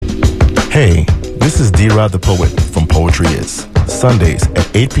Hey, this is D-Rod the Poet from Poetry Is, Sundays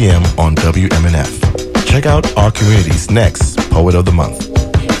at 8 p.m. on WMNF. Check out our community's next Poet of the Month.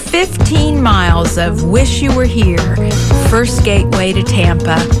 15 miles of Wish You Were Here, first gateway to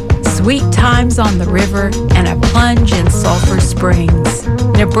Tampa, sweet times on the river, and a plunge in Sulphur Springs.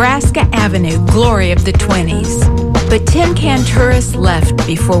 Nebraska Avenue, glory of the 20s. But Tin Can tourists left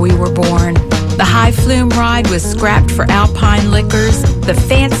before we were born. The high flume ride was scrapped for Alpine Liquors. The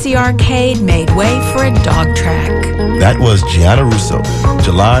fancy arcade made way for a dog track. That was Gianna Russo,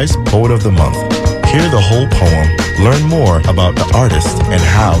 July's Poet of the Month. Hear the whole poem, learn more about the artist and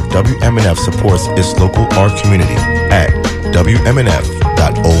how WMNF supports its local art community at WMNF.org.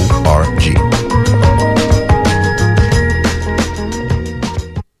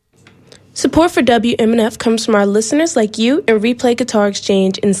 Support for WMNF comes from our listeners like you and Replay Guitar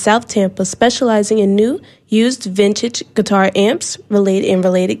Exchange in South Tampa, specializing in new, used, vintage guitar amps,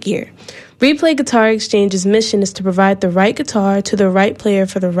 related gear. Replay Guitar Exchange's mission is to provide the right guitar to the right player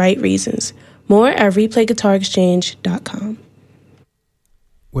for the right reasons. More at replayguitarexchange.com.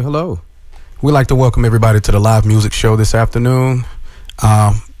 Well, hello. We'd like to welcome everybody to the live music show this afternoon.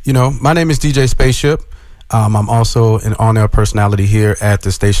 My name is DJ Spaceship. I'm also an on-air personality here at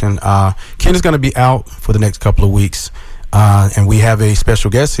the station. Ken is going to be out for the next couple of weeks, and we have a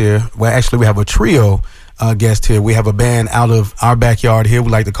special guest here. Well, actually, we have a trio guest here. We have a band out of our backyard here we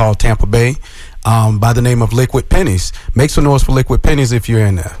like to call Tampa Bay by the name of Liquid Pennies. Make some noise for Liquid Pennies if you're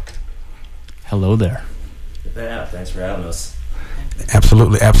in there. Hello there. Yeah, thanks for having us.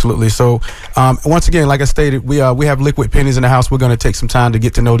 Absolutely. So, once again, like I stated, we have Liquid Pennies in the house. We're going to take some time to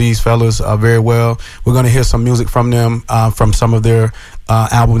get to know these fellas very well. We're going to hear some music from them, from some of their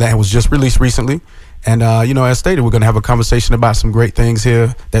album that was just released recently. And, as stated, we're going to have a conversation about some great things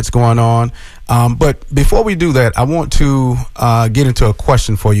here that's going on. But before we do that, I want to get into a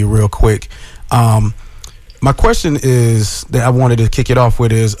question for you real quick. My question is that I wanted to kick it off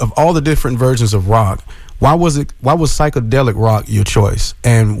with is, of all the different versions of rock, why was psychedelic rock your choice,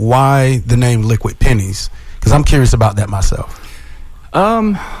 and why the name Liquid Pennies? Because I'm curious about that myself.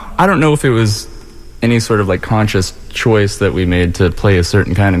 I don't know if it was any sort of like conscious choice that we made to play a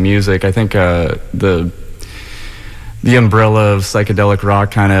certain kind of music. I think the umbrella of psychedelic rock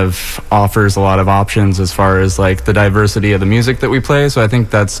kind of offers a lot of options as far as like the diversity of the music that we play. So I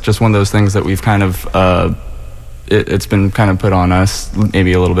think that's just one of those things that we've kind of it's been kind of put on us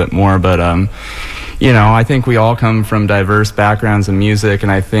maybe a little bit more, but I think we all come from diverse backgrounds in music,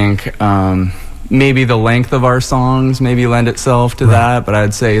 and I think maybe the length of our songs maybe lend itself to that, but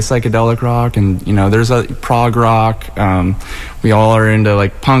I'd say psychedelic rock, and there's a prog rock. We all are into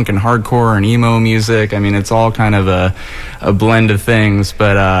like punk and hardcore and emo music. I mean, it's all kind of a blend of things.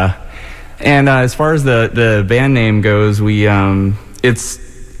 But as far as the band name goes, we it's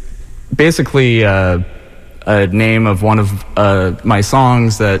basically a name of one of my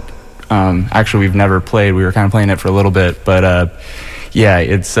songs that actually we've never played. We were kind of playing it for a little bit, but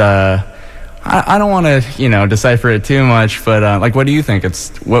it's I don't want to decipher it too much, but what do you think?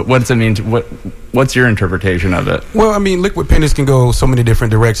 What does it mean? What's your interpretation of it? Well, I mean, Liquid Pennies can go so many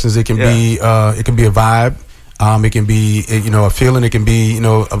different directions. It can be a vibe. It can be a feeling. It can be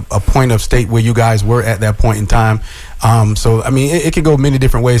a point of state where you guys were at that point in time. So I mean, it can go many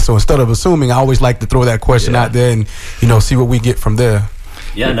different ways. So instead of assuming, I always like to throw that question out there and see what we get from there.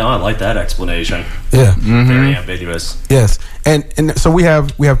 Yeah, no, I like that explanation. Yeah, very ambiguous. Yes, and so we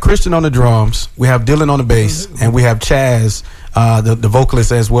have Christian on the drums, we have Dylan on the bass, and we have Chaz, the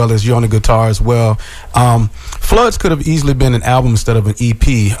vocalist, as well as you on the guitar as well. Floods could have easily been an album instead of an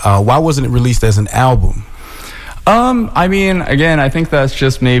EP. Why wasn't it released as an album? I mean, again, I think that's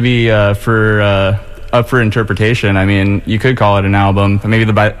just maybe up for interpretation. I mean, you could call it an album, but maybe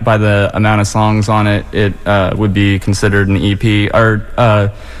by the amount of songs on it, it would be considered an EP.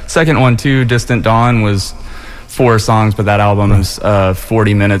 Our second one, too, Distant Dawn, was 4 songs, but that album is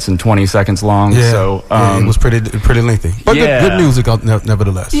 40 minutes and 20 seconds long. Yeah, so it was pretty lengthy, but good music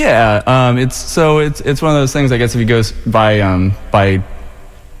nevertheless. Yeah, it's one of those things. I guess if you go by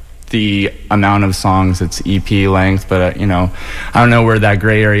the amount of songs, it's EP length, but I don't know where that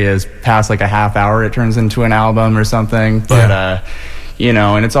gray area is. Past like a half hour, it turns into an album or something. But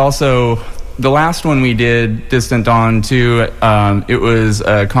and it's also the last one we did, Distant Dawn 2. It was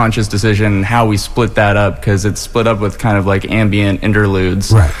a conscious decision how we split that up, because it's split up with kind of like ambient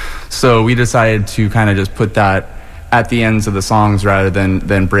interludes. Right. So we decided to kind of just put that at the ends of the songs rather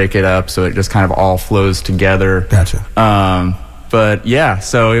than break it up, so it just kind of all flows together. Gotcha. But yeah,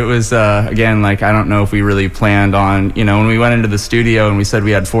 so it was, again, like, I don't know if we really planned on, when we went into the studio and we said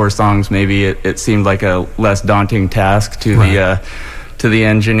we had 4 songs, maybe it seemed like a less daunting task to to the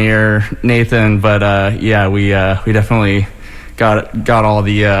engineer Nathan. But yeah, we definitely got all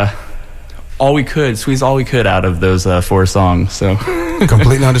the all we could, squeeze all we could out of those 4 songs. So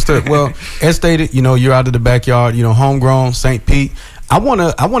completely understood. Well, as stated, you're out of the backyard, homegrown, St. Pete. I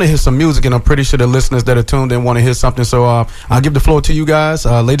wanna hear some music, and I'm pretty sure the listeners that are tuned in want to hear something. So I'll give the floor to you guys,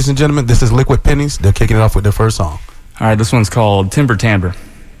 ladies and gentlemen. This is Liquid Pennies. They're kicking it off with their first song. All right, this one's called Timber Timbre.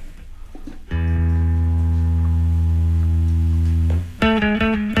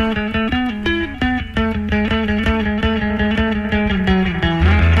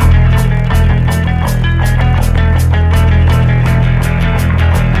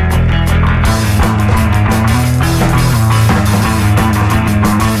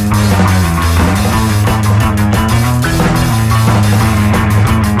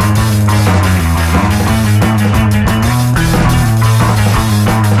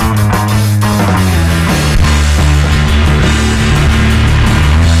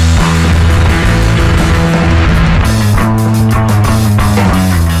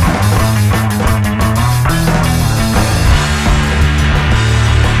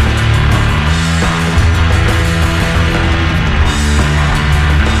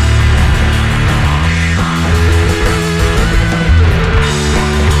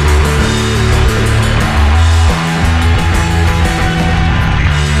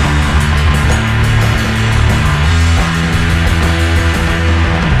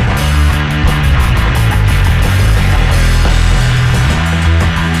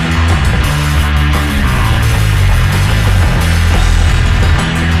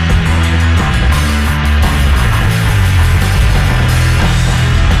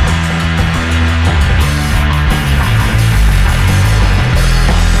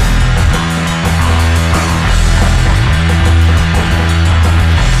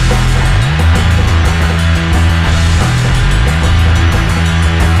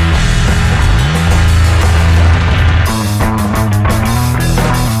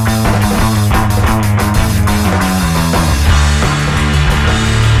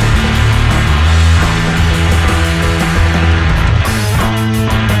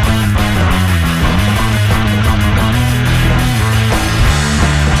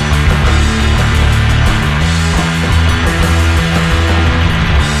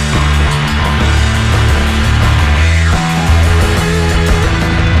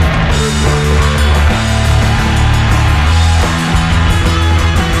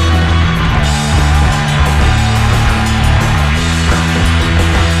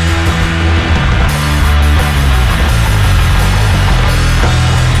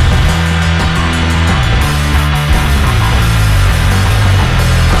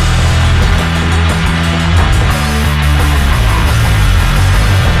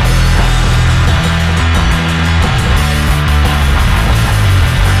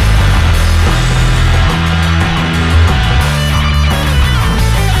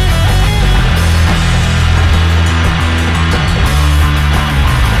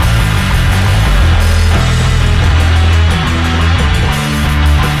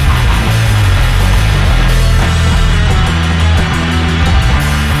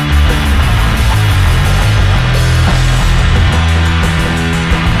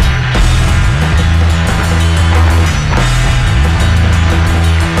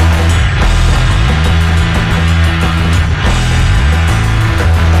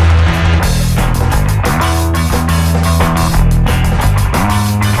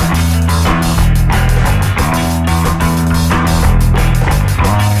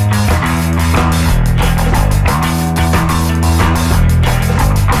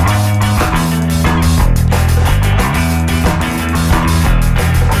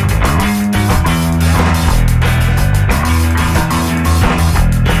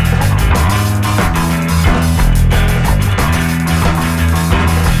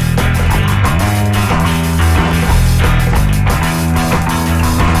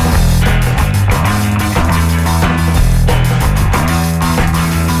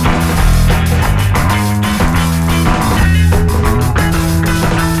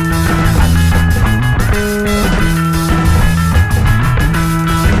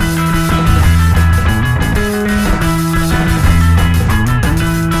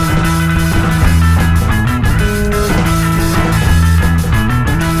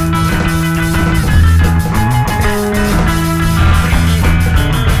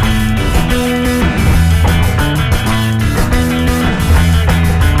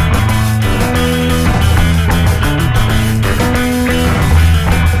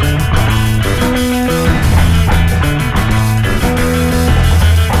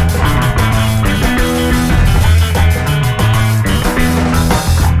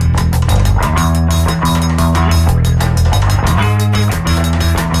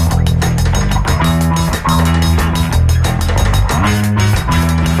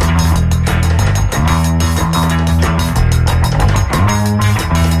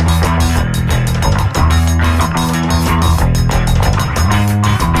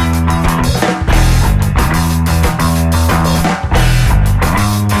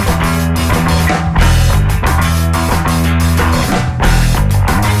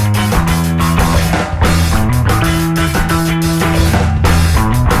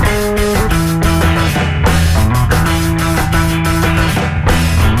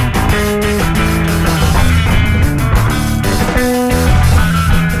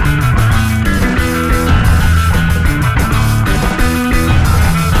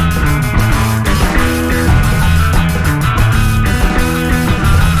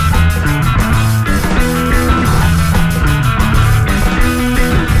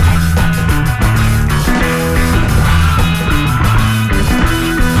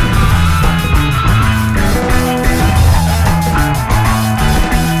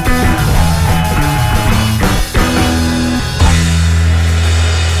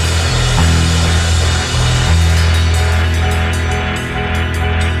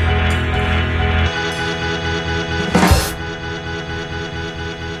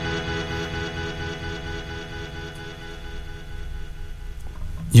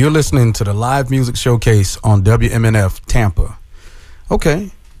 You're listening to the live music showcase on WMNF Tampa.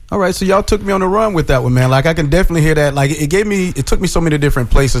 Okay. All right. So y'all took me on a run with that one, man. Like I can definitely hear that. Like it took me so many different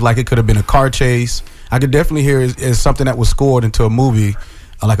places. Like it could have been a car chase. I could definitely hear it as something that was scored into a movie.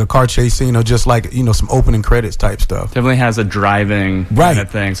 Like a car chase scene or just like, some opening credits type stuff. Definitely has a driving kind of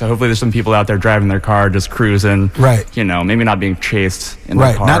thing. So hopefully there's some people out there driving their car, just cruising. Right. Maybe not being chased in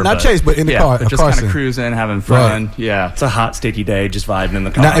the car. Not chased, but in the car. But just kind of cruising, having fun. Right. Yeah. It's a hot, sticky day, just vibing in the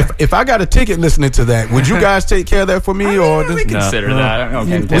car. Now, if I got a ticket listening to that, would you guys take care of that for me? Or we consider that.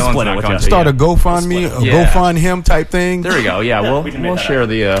 Okay, we'll split it with you. Start a GoFundMe, GoFund him type thing. There we go. Yeah, we'll share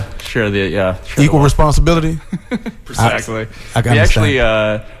the equal responsibility. Exactly. I we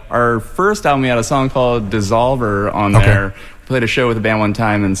actually our first album, we had a song called Dissolver on there. We played a show with a band one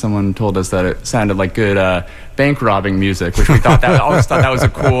time, and someone told us that it sounded like good bank robbing music, which we thought always thought that was a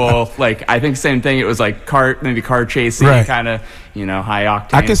cool, like, I think same thing. It was like car chasing, kind of, high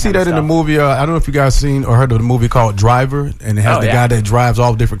octane. I can see that in the movie. I don't know if you guys seen or heard of the movie called Driver, and it has the guy that drives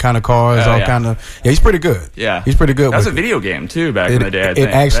all different kind of cars, kind of. Yeah, he's pretty good. Yeah, he's pretty good. That was a video game too back in the day. It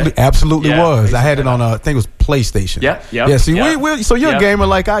actually absolutely was. I had it on I think it was PlayStation. Yeah. See, so you're a gamer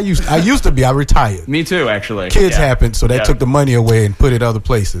like I used to be. I retired. Me too, actually. Kids happened, so they took the money away and put it other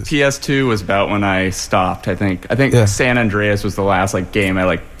places. PS2 was about when I stopped. I think San Andreas was the last game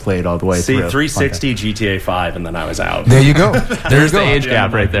I played all the way through. 360, GTA 5, and then I was out. There you go. There's the age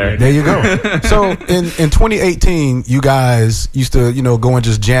gap right there. There you go. So in 2018, you guys used to go and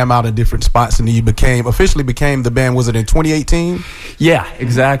just jam out at different spots, and you officially became the band. Was it in 2018? Yeah,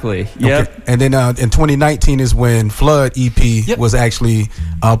 exactly. Yeah. Okay. And then in 2019 is when Flood EP was actually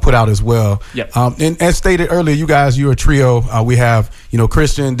put out as well. Yep. And as stated earlier, you're a trio. We have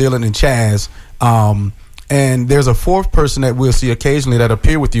Christian, Dylan, and Chaz. And there's a fourth person that we'll see occasionally that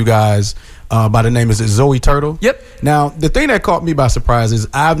appear with you guys by the name is Zoe Turtle. Yep. Now, the thing that caught me by surprise is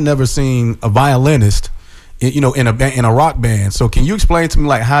I've never seen a violinist, in a rock band. So can you explain to me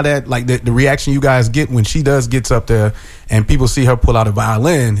how that the reaction you guys get when she gets up there and people see her pull out a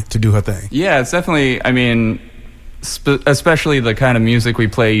violin to do her thing? Yeah, it's definitely. I mean, especially the kind of music we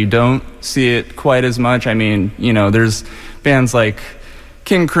play, you don't see it quite as much. I mean, there's bands like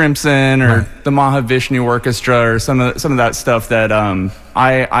King Crimson or the Mahavishnu Orchestra or some of that stuff that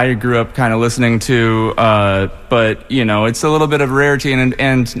I grew up kind of listening to, but it's a little bit of a rarity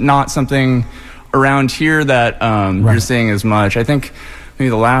and not something around here that you're seeing as much. I think maybe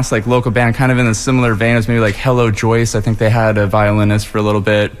the last local band kind of in a similar vein as maybe Hello Joyce. I think they had a violinist for a little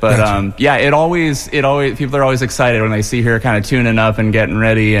bit, but it always people are always excited when they see her kind of tuning up and getting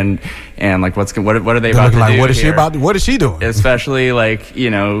ready and what are they about to do? What is she doing? Especially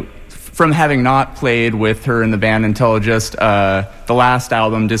from having not played with her in the band until just the last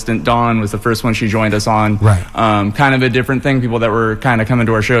album, Distant Dawn, was the first one she joined us on. Right. Kind of a different thing. People that were kind of coming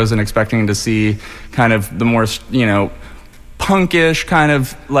to our shows and expecting to see kind of the more punkish kind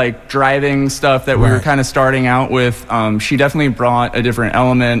of driving stuff that we were kind of starting out with. She definitely brought a different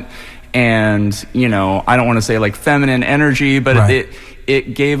element and I don't want to say feminine energy, but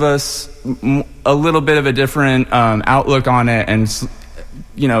it gave us a little bit of a different outlook on it and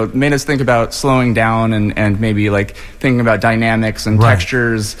made us think about slowing down and maybe thinking about dynamics and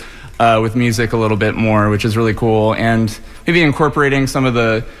textures with music a little bit more, which is really cool, and maybe incorporating some of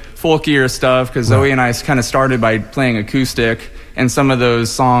the folkier stuff, because Zoe and I kind of started by playing acoustic, and some of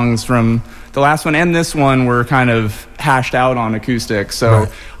those songs from the last one and this one were kind of hashed out on acoustic. So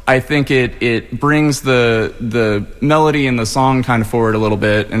I think it brings the melody and the song kind of forward a little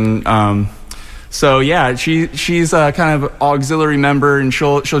bit, and so yeah, she's a kind of auxiliary member, and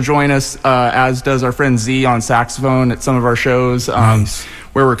she'll join us as does our friend Z on saxophone at some of our shows.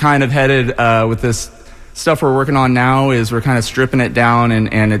 Where we're kind of headed with this stuff we're working on now is we're kind of stripping it down,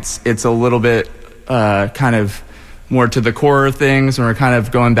 and it's a little bit kind of more to the core of things, and we're kind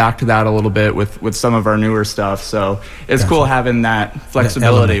of going back to that a little bit with some of our newer stuff. So it's cool having that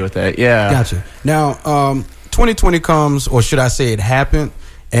flexibility with it. Yeah. Gotcha. Now, 2020 comes, or should I say it happened,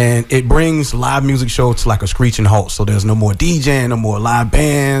 and it brings live music shows to a screeching halt. So there's no more DJing, no more live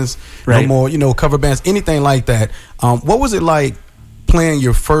bands, no more, cover bands, anything like that. What was it like playing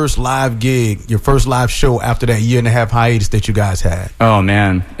your first live gig, your first live show after that 1.5-year hiatus that you guys had? Oh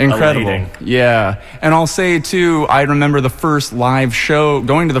man, incredible. Yeah. And I'll say too, I remember going to the first live show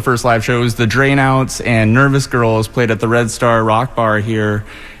was the Drainouts and Nervous Girls played at the Red Star Rock Bar here.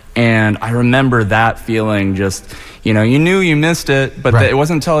 And I remember that feeling, just, you knew you missed it, but it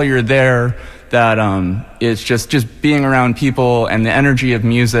wasn't until you're there that it's just being around people and the energy of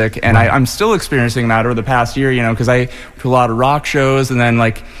music. And I'm still experiencing that over the past year, because I went to a lot of rock shows and then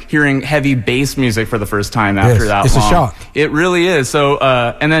like hearing heavy bass music for the first time after that. It's a shock. It really is. So,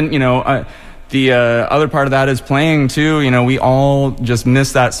 and then, the other part of that is playing too. We all just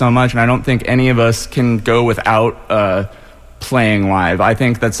miss that so much, and I don't think any of us can go without playing live. I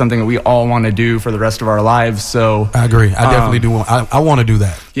think that's something that we all want to do for the rest of our lives. So I agree. I definitely do. I want to do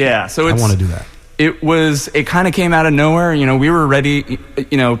that. Yeah. So I want to do that. It kind of came out of nowhere. We were ready,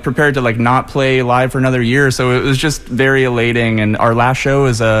 prepared to like not play live for another year. So it was just very elating. And our last show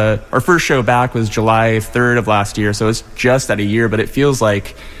is our first show back was July 3rd of last year. So it's just at a year, but it feels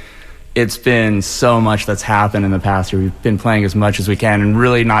like it's been so much that's happened in the past year. We've been playing as much as we can and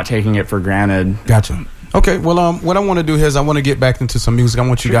really not taking it for granted. Gotcha. Okay, well, what I want to do is I want to get back into some music. I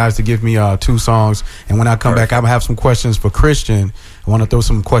want you guys to give me 2 songs, and when I come back, I'm going to have some questions for Christian. I want to throw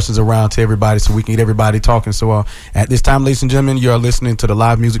some questions around to everybody so we can get everybody talking. So at this time, ladies and gentlemen, you are listening to the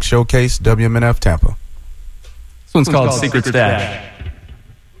Live Music Showcase, WMNF Tampa. This one's called Secret Stash.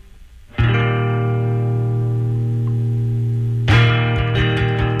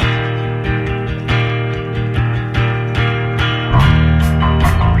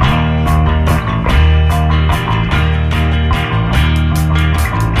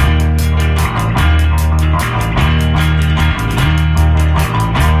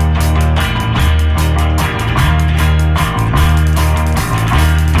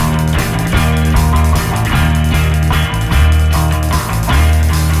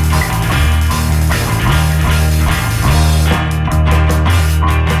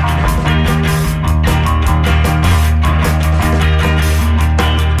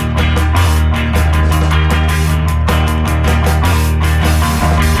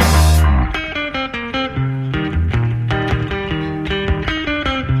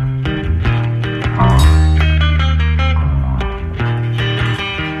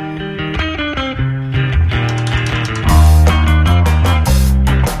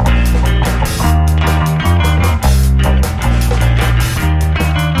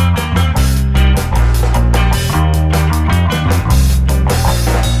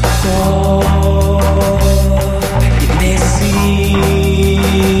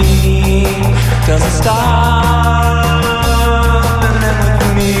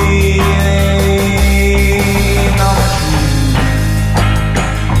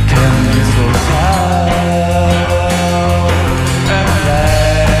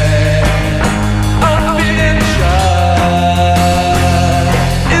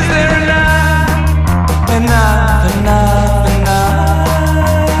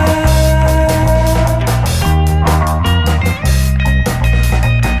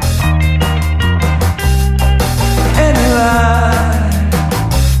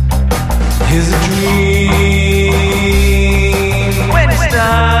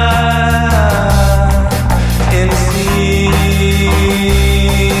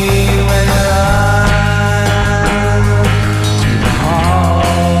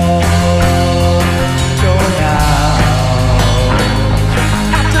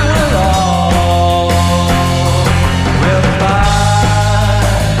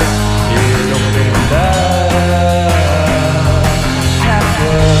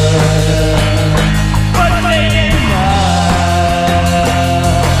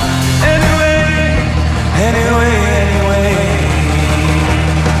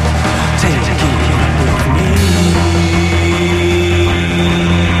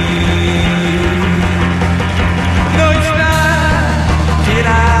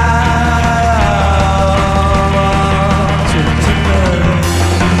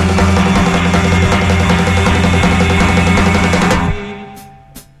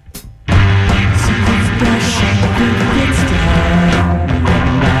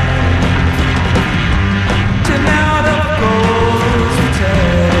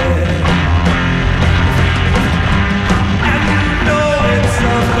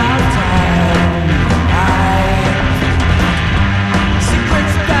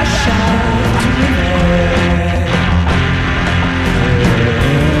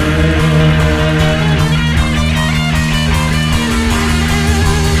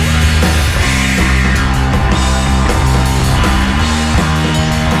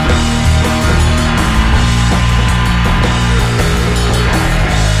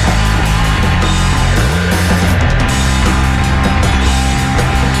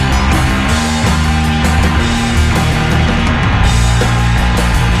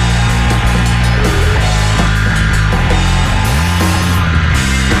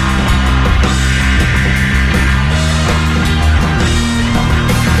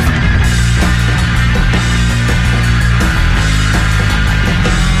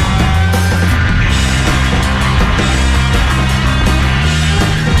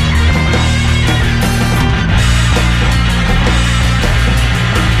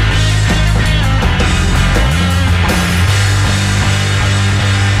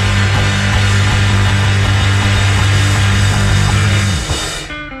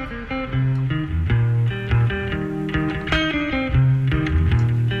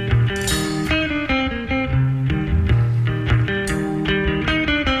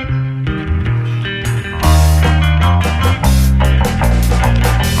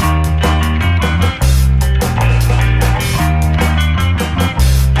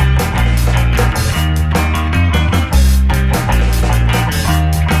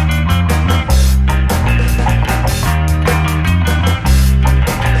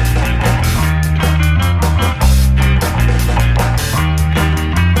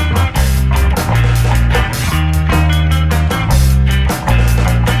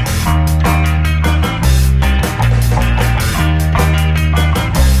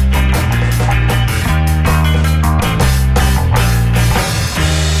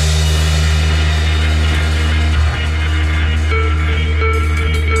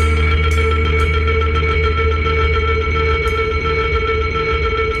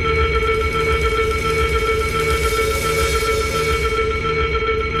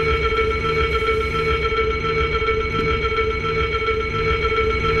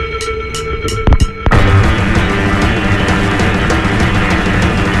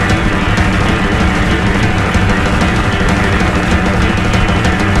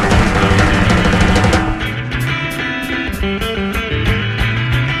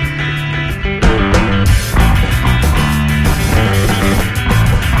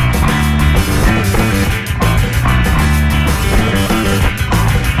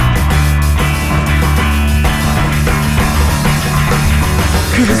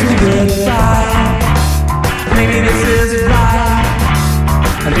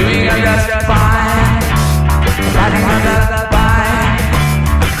 doing just fine. Riding on the vine,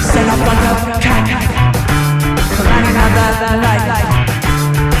 set up on the kite, riding on the light,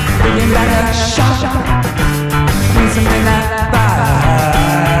 bringing back a shot, doing something that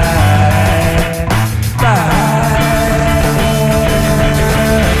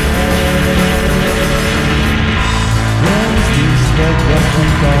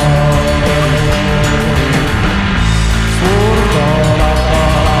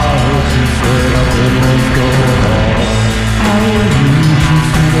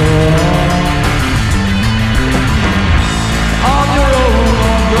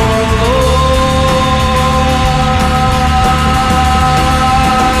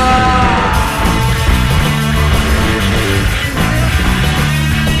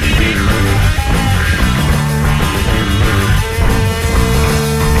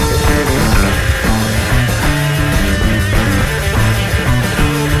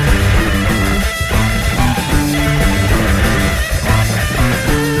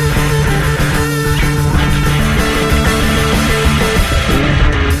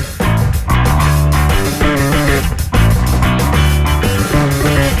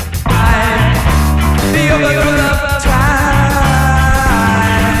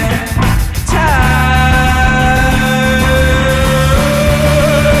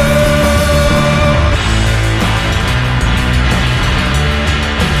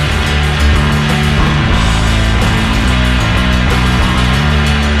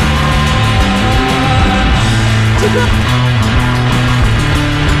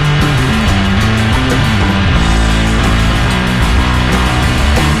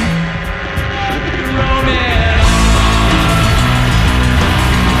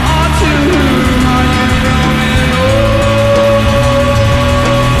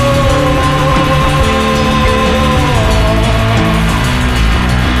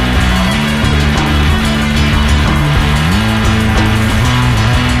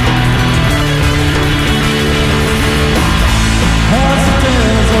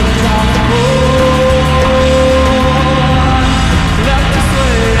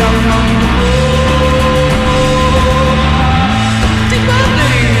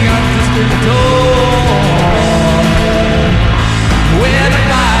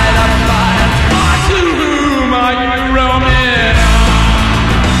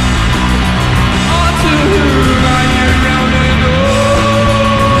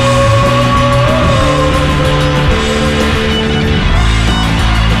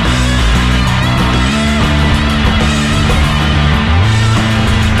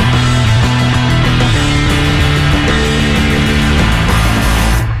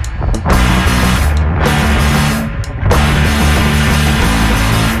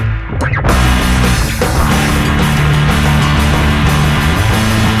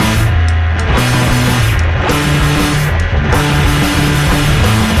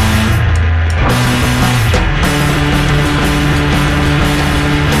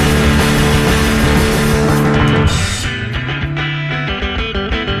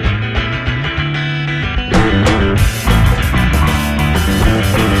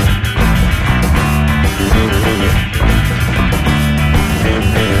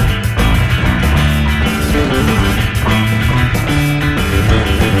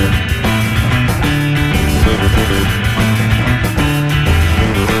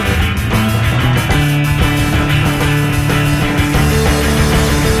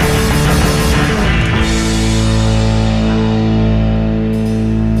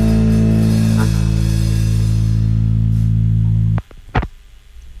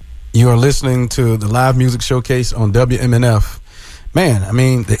You are listening to the live music showcase on WMNF. Man, I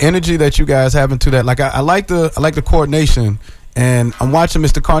mean, the energy that you guys have into that, like I like the coordination, and I'm watching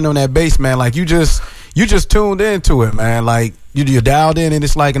Mr. Carno on that bass, man. Like you just tuned into it, man. Like you're dialed in, and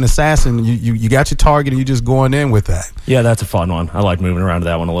it's like an assassin. You got your target, and you're just going in with that. Yeah, that's a fun one. I like moving around to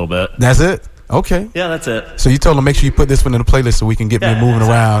that one a little bit. That's it. Okay. Yeah, that's it. So you told them make sure you put this one in the playlist so we can get me moving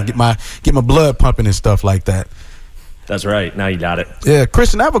around, get my blood pumping and stuff like that. That's right. Now you got it. Yeah,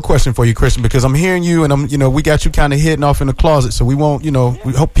 Christian, I have a question for you, Christian, because I'm hearing you, and we got you kind of hidden off in the closet, so we won't,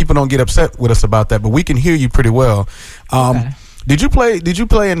 we hope people don't get upset with us about that, but we can hear you pretty well. Okay. Did you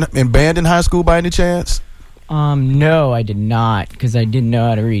play in band in high school by any chance? No, I did not, because I didn't know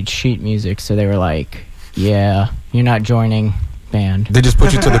how to read sheet music, so they were like, yeah, you're not joining band. They just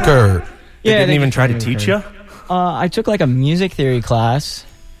put you to the curb. They didn't even try to teach you? I took like a music theory class,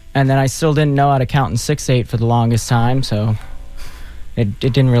 and then I still didn't know how to count in 6/8 for the longest time, so it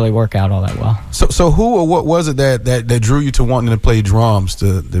didn't really work out all that well. So who or what was it that drew you to wanting to play drums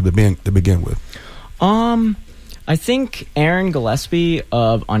to begin with? I I think Aaron Gillespie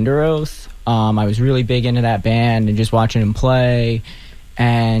of Under Oath. I was really big into that band, and just watching him play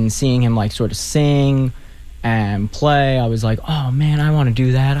and seeing him like sort of sing and play, I was like, oh man, I want to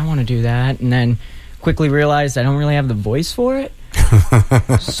do that. And then quickly realized I don't really have the voice for it.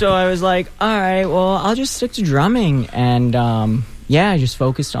 So I was like, all right, well, I'll just stick to drumming. And I just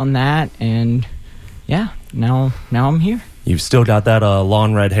focused on that. And yeah, now I'm here. You've still got that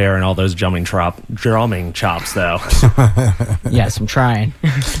long red hair and all those drumming chops, though. Yes, I'm trying.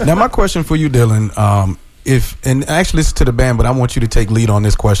 Now, my question for you, Dylan, and actually listen to the band, but I want you to take lead on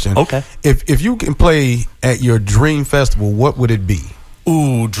this question. Okay. If you can play at your dream festival, what would it be?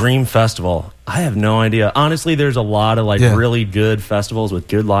 Ooh, Dream Festival. I have no idea. Honestly, there's a lot of really good festivals with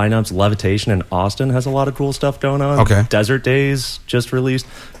good lineups. Levitation in Austin has a lot of cool stuff going on. Okay. Desert Days just released.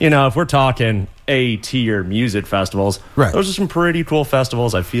 If we're talking A-tier music festivals, right, those are some pretty cool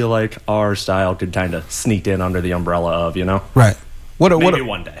festivals. I feel like our style could kind of sneak in under the umbrella of, Right. Maybe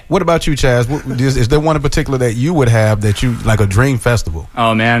one day. What about you, Chaz? Is there one in particular that you would have that you like a dream festival?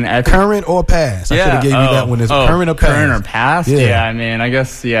 Oh man, current or past? I should have gave you that one. Is current or past? Current or past? Yeah, I mean, I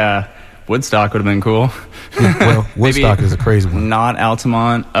guess Woodstock would have been cool. Well, Woodstock is a crazy one. Not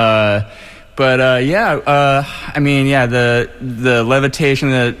Altamont. The Levitation,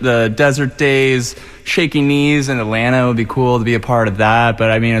 the Desert Days, Shaky Knees in Atlanta would be cool to be a part of that.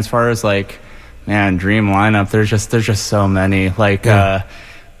 But I mean, as far as dream lineup, there's just so many.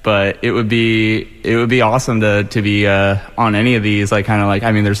 But it would be awesome to be on any of these.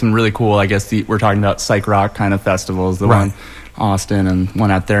 There's some really cool. I guess we're talking about psych rock kind of festivals. The one Austin and one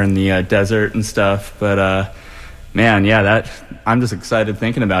out there in the desert and stuff. But I'm just excited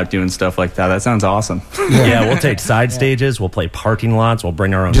thinking about doing stuff like that. That sounds awesome. Yeah, we'll take side stages. We'll play parking lots. We'll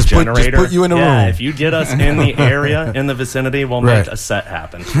bring our own generator. Just put you in a room. If you get us in the area, in the vicinity, we'll make a set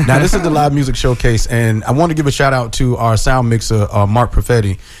happen. Now, this is the Live Music Showcase, and I want to give a shout out to our sound mixer, Mark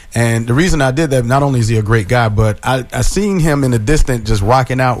Perfetti. And the reason I did that, not only is he a great guy, but I seen him in the distance just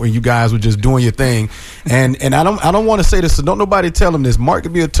rocking out where you guys were just doing your thing. And I don't want to say this, so don't nobody tell him this. Mark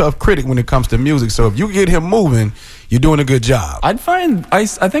can be a tough critic when it comes to music. So if you get him moving, you're doing a good job. I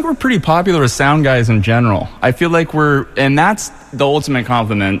think we're pretty popular as sound guys in general. I feel like and that's the ultimate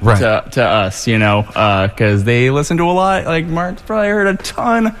compliment to us, because they listen to a lot. Like Mark's probably heard a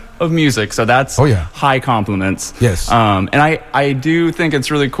ton of music, so that's high compliments. Yes. And I do think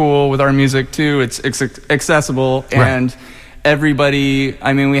it's really cool with our music too. It's accessible, and everybody.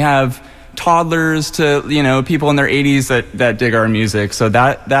 I mean, we have toddlers to people in their 80s that dig our music, so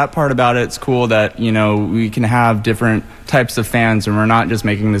that part about it's cool that we can have different types of fans, and we're not just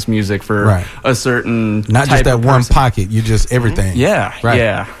making this music for a certain not type just that of one person. pocket, you just everything.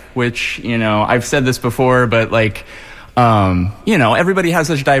 Which I've said this before, but everybody has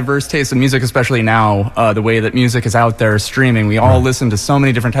such diverse taste in music, especially now, the way that music is out there streaming. We all listen to so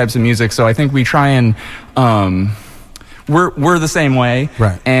many different types of music, so I think we try and we're the same way,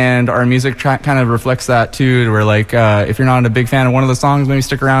 and our music kind of reflects that too. We're if you're not a big fan of one of the songs, maybe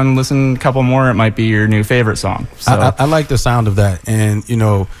stick around and listen a couple more. It might be your new favorite song. So. I like the sound of that, and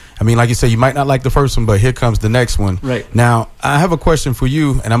like you said, you might not like the first one, but here comes the next one. Right now, I have a question for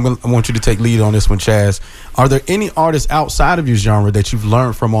you, and I want you to take lead on this one, Chaz. Are there any artists outside of your genre that you've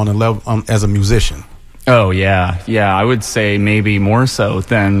learned from on a level as a musician? Oh yeah, I would say maybe more so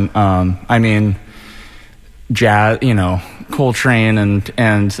than jazz, Coltrane and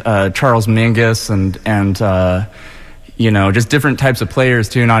Charles Mingus and just different types of players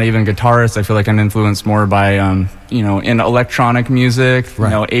too, not even guitarists. I feel like I'm influenced more by in electronic music,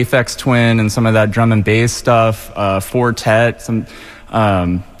 Aphex Twin and some of that drum and bass stuff, Fortet, some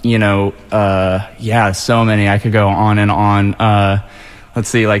so many. I could go on and on. Let's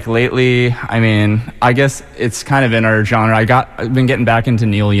see, lately, I guess it's kind of in our genre. I've been getting back into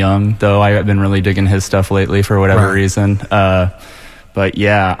Neil Young, though. I've been really digging his stuff lately for whatever reason. But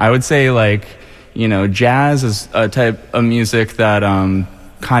yeah, I would say jazz is a type of music that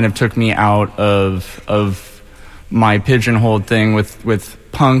kind of took me out of my pigeonholed thing with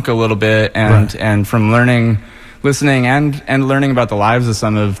punk a little bit, and from listening and learning about the lives of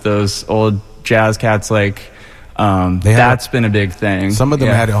some of those old jazz cats, that's been a big thing. Some of them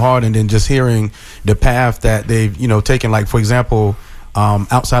had it hard, and then just hearing the path that they've taken, for example,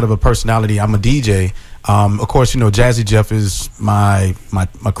 outside of a personality, I'm a DJ. Of course, Jazzy Jeff is my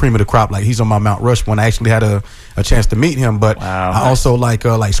cream of the crop. He's on my Mount Rushmore. I actually had a chance to meet him, but I also like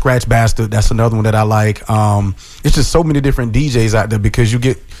Scratch Bastard. That's another one that I like. It's just so many different DJs out there because you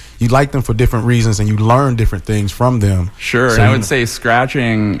like them for different reasons, and you learn different things from them. Sure, so, and I would say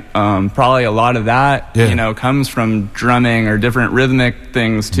scratching, probably a lot of that, comes from drumming or different rhythmic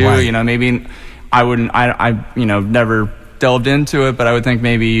things too. Maybe I never delved into it, but I would think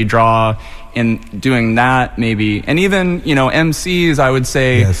maybe you draw in doing that maybe. And even, MCs, I would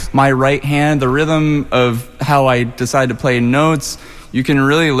say my right hand, the rhythm of how I decide to play notes, you can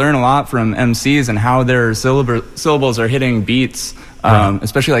really learn a lot from MCs and how their syllables are hitting beats.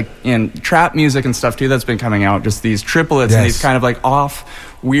 Especially like in trap music and stuff too that's been coming out, just these triplets and these kind of like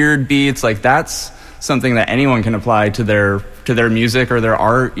off weird beats. Like that's something that anyone can apply to their music or their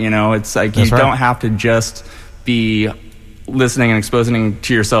art. It's like you don't have to just be listening and exposing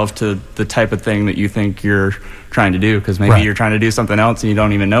to yourself to the type of thing that you think you're trying to do, because maybe you're trying to do something else and you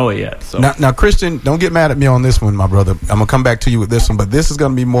don't even know it yet. So now Christian, don't get mad at me on this one, my brother. I'm gonna come back to you with this one, but this is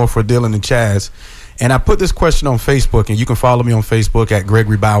gonna be more for Dylan and Chaz. And I put this question on Facebook, and you can follow me on Facebook at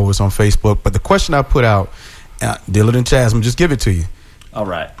Gregory Bowers on Facebook. But the question I put out, Dylan and Chaz, I'm just give it to you. All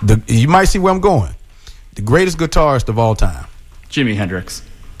right. You might see where I'm going. The greatest guitarist of all time. Jimi Hendrix.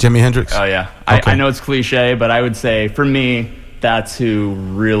 Jimi Hendrix? Oh, yeah. Okay. I know it's cliche, but I would say, for me, that's who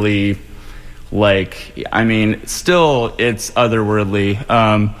really, still it's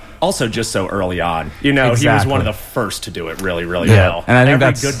otherworldly. Also, just so early on, he was one of the first to do it really, really well. And I think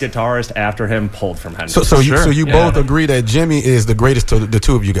every good guitarist after him pulled from Hendrix. So you both agree that Jimmy is the greatest to the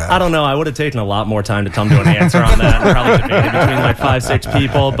two of you guys? I don't know. I would have taken a lot more time to come to an answer on that. And probably debated between 5-6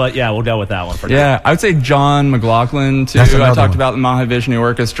 people. But yeah, we'll go with that one for now. Yeah, I would say John McLaughlin too. I talked about the Mahavishnu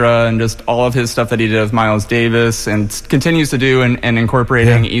Orchestra and just all of his stuff that he did with Miles Davis and continues to do, and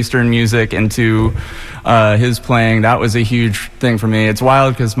incorporating Eastern music into his playing. That was a huge thing for me. It's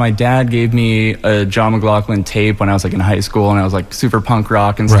wild because my dad gave me a John McLaughlin tape when I was in high school, and I was super punk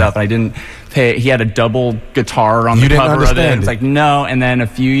rock and stuff, and I didn't pay. He had a double guitar on the cover of it. It's no. And then a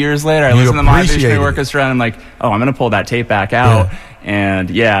few years later, I listened to the Mahavishnu Orchestra, and I'm like, oh, I'm going to pull that tape back out. And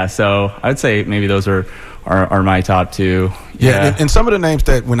so I would say maybe those are my top two. And some of the names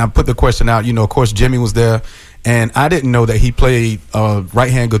that when I put the question out, of course, Jimmy was there. And I didn't know that he played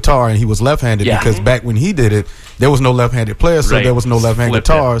right-hand guitar and he was left-handed because back when he did it, there was no left-handed players, so there was no left-hand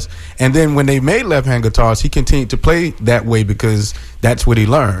guitars. And then when they made left-hand guitars, he continued to play that way because that's what he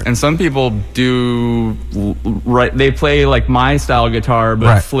learned. And some people do they play like my style guitar,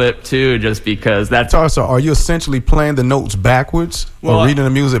 but flip too, just because that's. So are you essentially playing the notes backwards or reading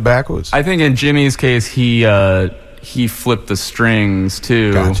the music backwards? I think in Jimmy's case, he flipped the strings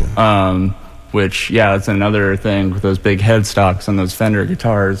too. Gotcha. Which, that's another thing with those big headstocks on those Fender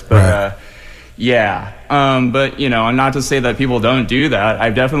guitars. But, but, not to say that people don't do that.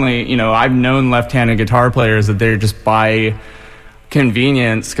 I've definitely, I've known left-handed guitar players that they're just by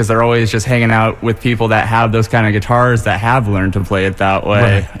convenience because they're always just hanging out with people that have those kind of guitars that have learned to play it that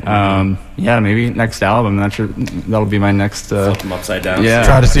way. Maybe next album. I'm not sure. That'll be my next. Flip them upside down. Yeah.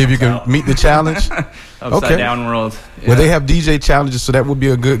 Try to see if you can meet the challenge. Upside down world. Yeah. Well, they have DJ challenges, so that would be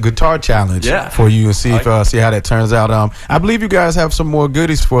a good guitar challenge for you and see see how that turns out. I believe you guys have some more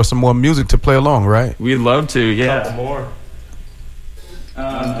goodies for some more music to play along, right? We'd love to. Yeah. Couple more.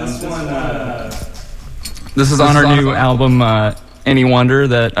 This one. This is on our new album, Any Wonder,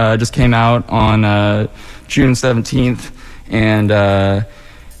 that just came out on June 17th, and.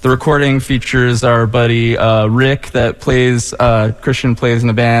 The recording features our buddy Rick that plays, Christian plays in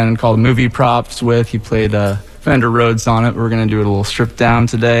a band called Movie Props with. He played Fender Rhodes on it. We're going to do a little stripped down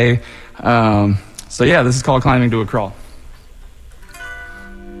today. This is called Climbing to a Crawl.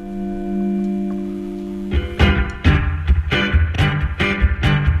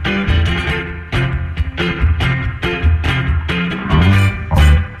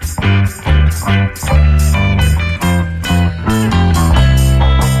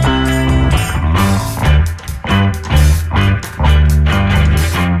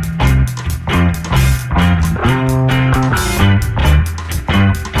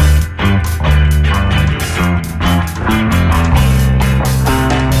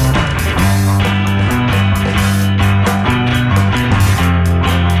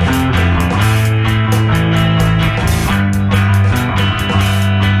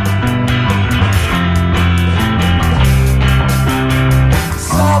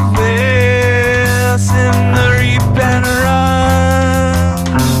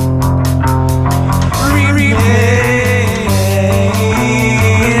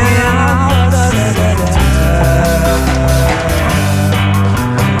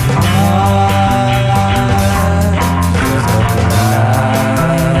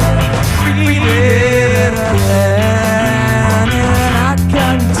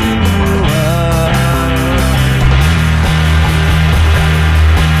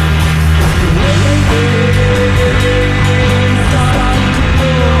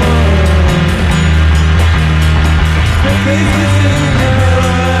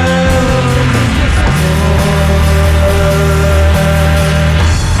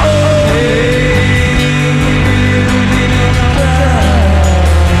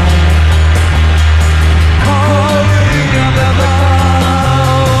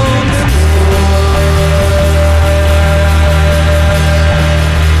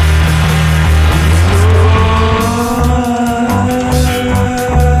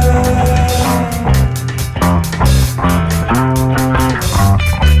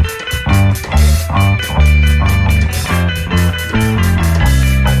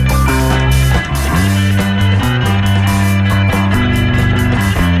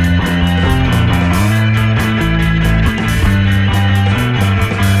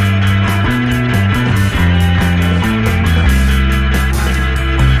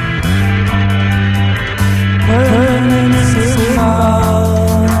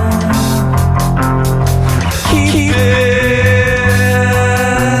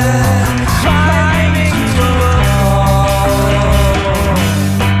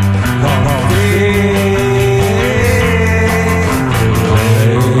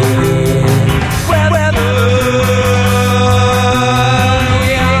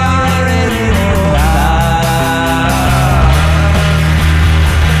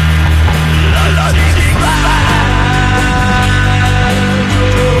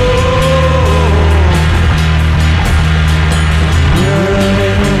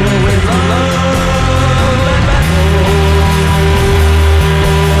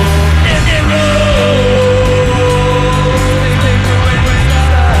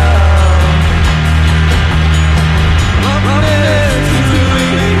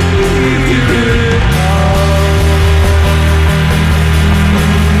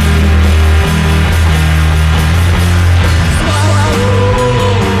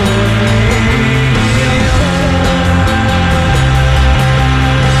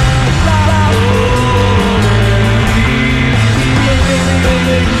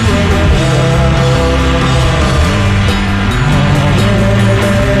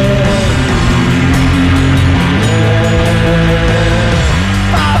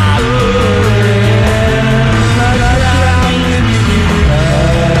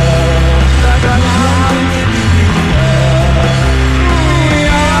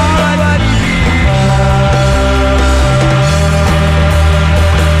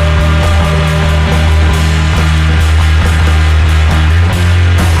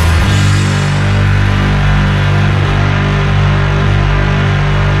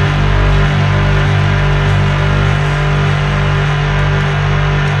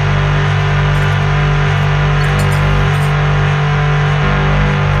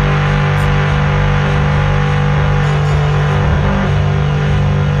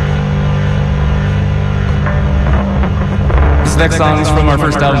 next song is from our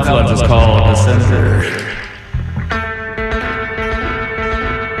first album, Floods. It's called The Senator.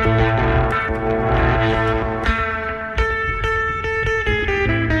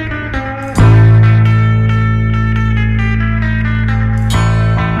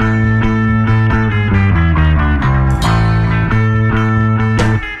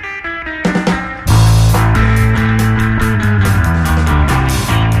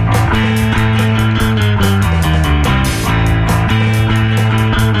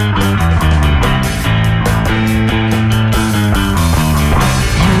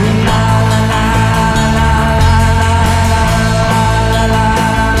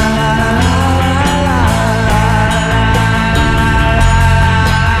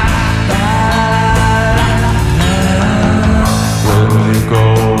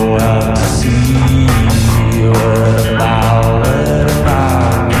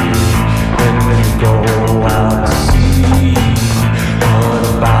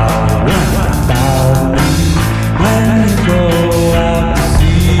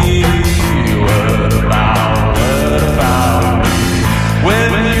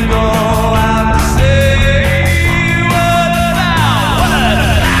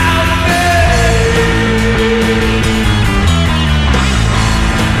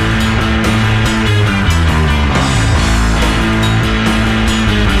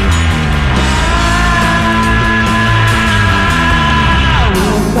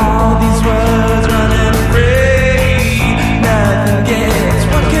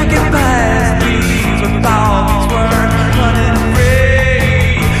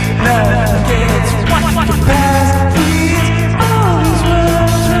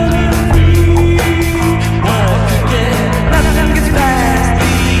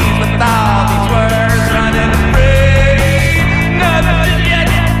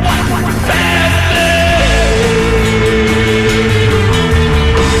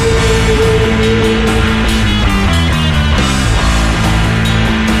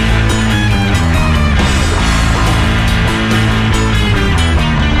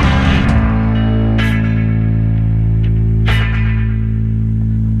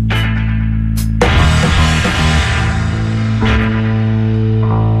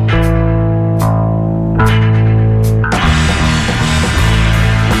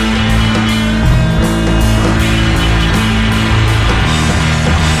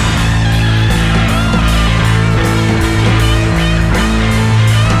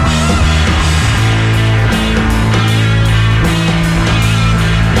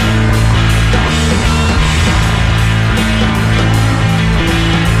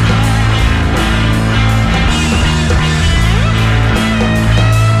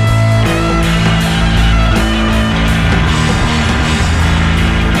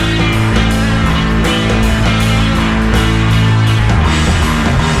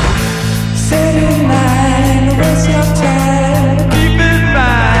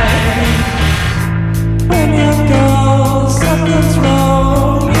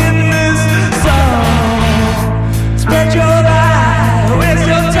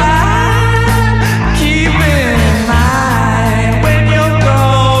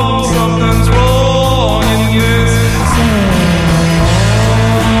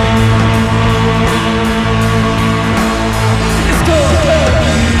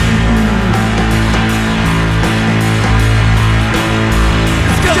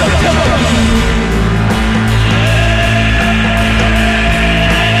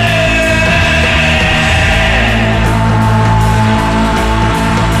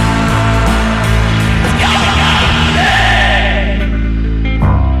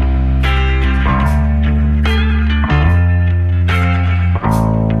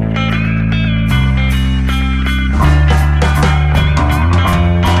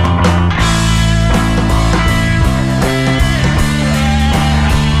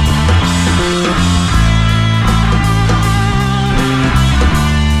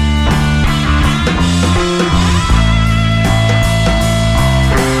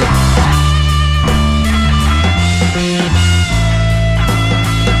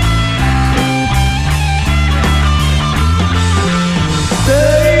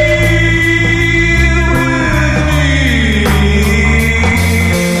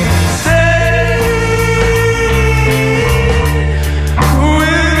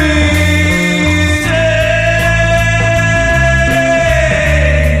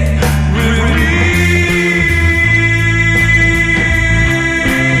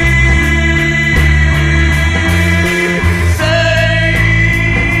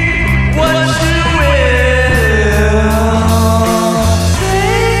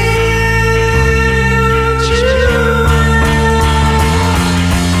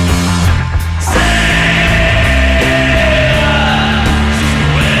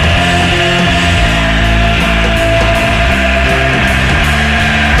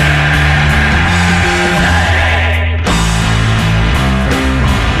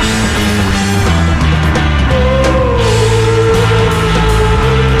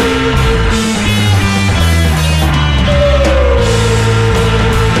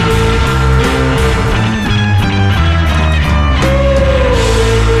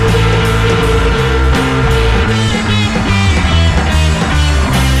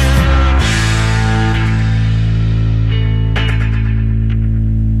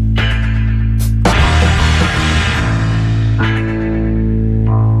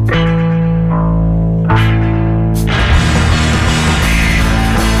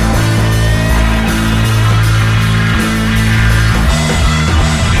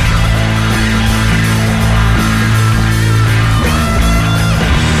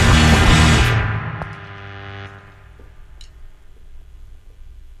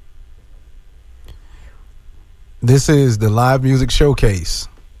 This is the live music showcase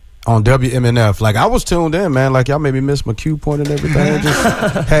on WMNF. Like, I was tuned in, man. Like, y'all made me miss my cue point and everything.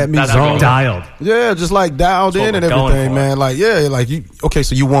 Just had me zoned. Dialed. Yeah, just like dialed in and everything, man. Like, yeah, like you. Okay,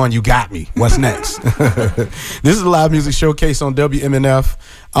 so you won. You got me. What's next? This is the live music showcase on WMNF.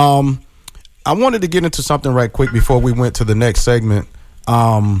 I wanted to get into something right quick before we went to the next segment.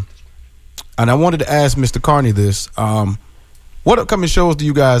 And I wanted to ask Mr. Carney this. What upcoming shows do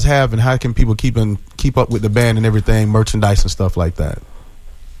you guys have, and how can people keep up with the band and everything, merchandise and stuff like that?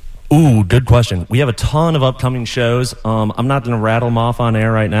 Ooh, good question. We have a ton of upcoming shows. I'm not going to rattle them off on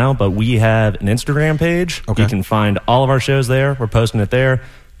air right now, but we have an Instagram page. Okay. You can find all of our shows there. We're posting it there.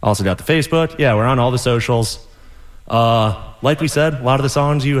 Also got the Facebook. Yeah, we're on all the socials. Like we said, a lot of the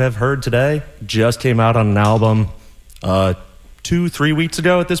songs you have heard today just came out on an album 2-3 weeks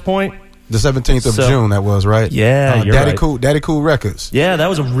ago at this point. The 17th of June, that was, right? Yeah, you're right. Daddy Cool Records. Yeah, that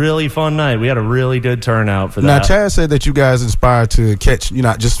was a really fun night. We had a really good turnout for that. Now, Chad said that you guys inspired to catch,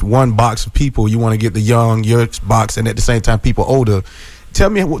 not just one box of people. You want to get the young, your box, and at the same time, people older. Tell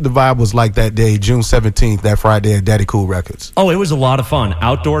me what the vibe was like that day, June 17th, that Friday at Daddy Cool Records. Oh, it was a lot of fun.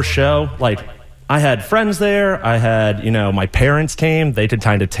 Outdoor show. Like, I had friends there. I had, my parents came. They could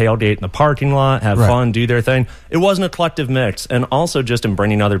kind of tailgate in the parking lot, have fun, do their thing. It wasn't a collective mix. And also just in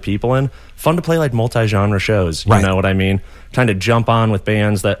bringing other people in, fun to play like multi-genre shows. You know what I mean? Kind of jump on with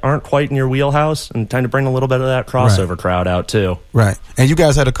bands that aren't quite in your wheelhouse and kind of bring a little bit of that crossover crowd out too. Right. And you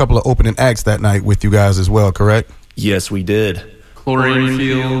guys had a couple of opening acts that night with you guys as well, correct? Yes, we did. Chlorine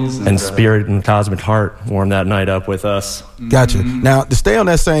Fields. And Spirit and Cosmic Heart warmed that night up with us. Gotcha. Now, to stay on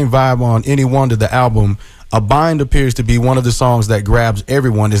that same vibe on Any Wonder, the album, A Bind appears to be one of the songs that grabs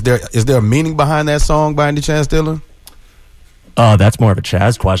everyone. Is there a meaning behind that song by any chance, Dylan? That's more of a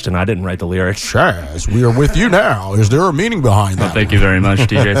Chaz question. I didn't write the lyrics. Chaz, we are with you now. Is there a meaning behind that? Well, thank you very much,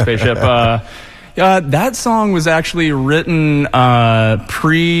 DJ Spaceship. That song was actually written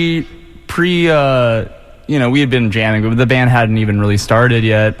pre we had been jamming, but the band hadn't even really started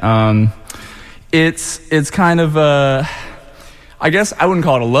yet. It's kind of I guess I wouldn't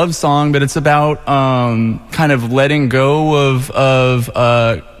call it a love song, but it's about kind of letting go of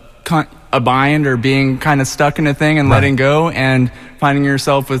a bind or being kind of stuck in a thing and letting go and finding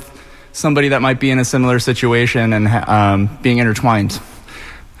yourself with somebody that might be in a similar situation and being intertwined.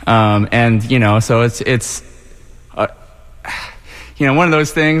 So it's one of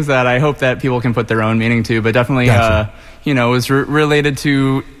those things that I hope that people can put their own meaning to, but definitely, gotcha. Was related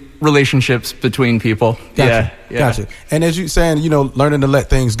to relationships between people. Gotcha. Yeah. Gotcha. And as you're saying, learning to let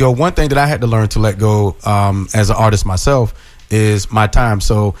things go. One thing that I had to learn to let go as an artist myself is my time.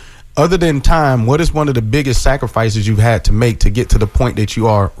 So other than time, what is one of the biggest sacrifices you've had to make to get to the point that you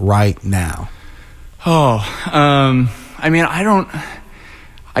are right now? I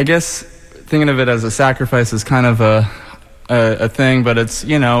guess thinking of it as a sacrifice is kind of a thing, but it's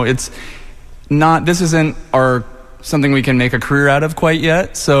not, this isn't something we can make a career out of quite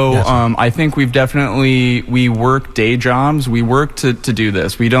yet. So I think we work day jobs. We work to do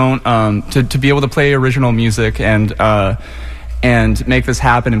this. We don't to be able to play original music and make this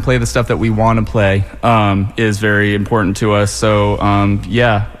happen and play the stuff that we want to play is very important to us. So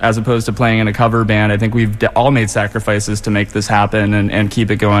as opposed to playing in a cover band, I think we've all made sacrifices to make this happen and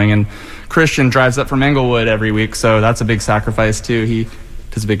keep it going. And Christian drives up from Englewood every week, so that's a big sacrifice too. He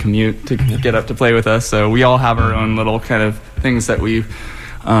does a big commute to get up to play with us. So we all have our own little kind of things that we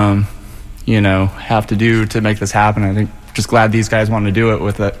have to do to make this happen. I think just glad these guys want to do it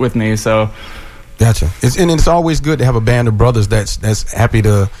with me. So gotcha. It's always good to have a band of brothers that's happy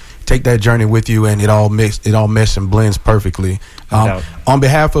to take that journey with you, and it all meshes and blends perfectly. On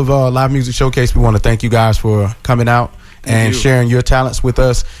behalf of Live Music Showcase, we want to thank you guys for coming out and sharing your talents with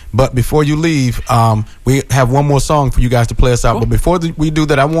us. But before you leave, we have one more song for you guys to play us out. Cool. But before we do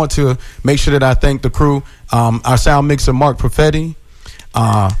that, I want to make sure that I thank the crew, our sound mixer Mark Perfetti.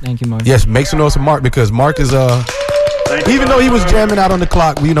 Thank you, Mark. Yes, make some noise for Mark, because Mark is even though he was jamming out on the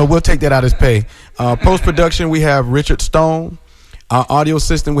clock, we'll take that out as pay. Post-production, we have Richard Stone. Our audio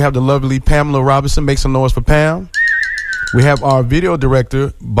assistant, we have the lovely Pamela Robinson. Make some noise for Pam. We have our video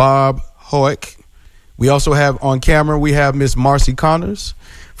director, Bob Hoek. We also have on camera, we have Miss Marcy Connors.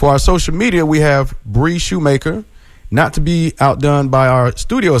 For our social media, we have Bree Shoemaker. Not to be outdone by our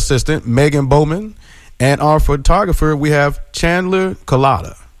studio assistant, Megan Bowman. And our photographer, we have Chandler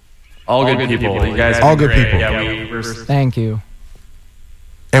Collada. All good people. You guys all good great. people. Yeah, thank you.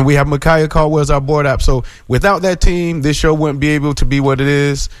 And we have Micaiah Caldwell as our board app. So without that team, this show wouldn't be able to be what it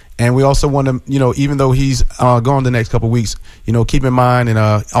is. And we also want to, even though he's gone the next couple of weeks, keep in mind and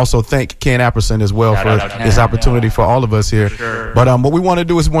also thank Ken Apperson as well for this opportunity for all of us here. Sure. But what we want to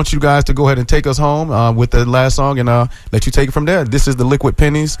do is want you guys to go ahead and take us home with the last song and let you take it from there. This is the Liquid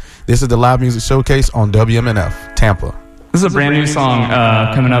Pennies. This is the live music showcase on WMNF Tampa. This is a brand new song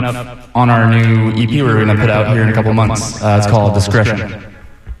coming up on our new EP we're going to put out here in a couple months. It's called Discretion.